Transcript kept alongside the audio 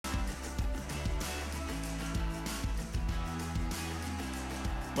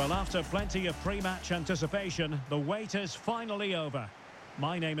Well, after plenty of pre-match anticipation, the wait is finally over.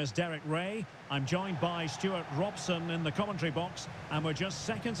 My name is Derek Ray. I'm joined by Stuart Robson in the commentary box, and we're just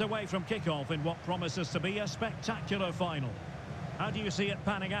seconds away from kick-off in what promises to be a spectacular final. How do you see it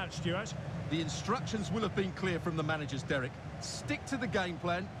panning out, Stuart? The instructions will have been clear from the managers, Derek. Stick to the game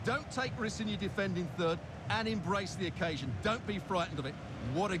plan, don't take risks in your defending third, and embrace the occasion. Don't be frightened of it.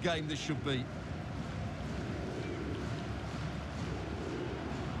 What a game this should be.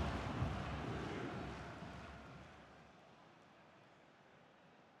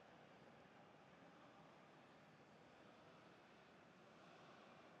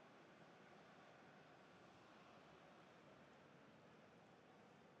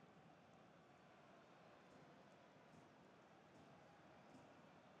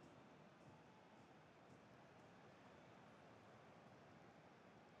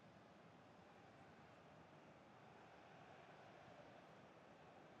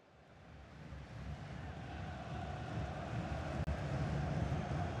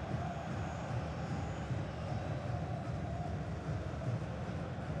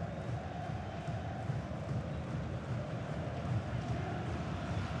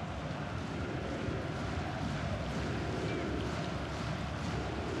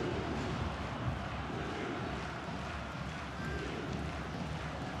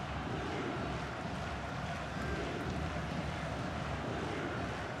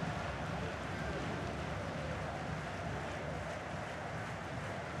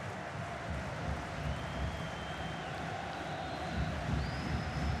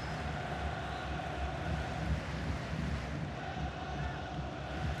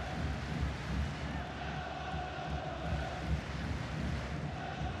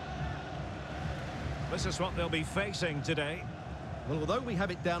 This is what they'll be facing today. Well, although we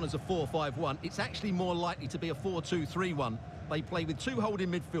have it down as a 4-5-1, it's actually more likely to be a 4-2-3-1. They play with two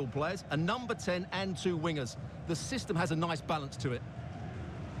holding midfield players, a number 10 and two wingers. The system has a nice balance to it.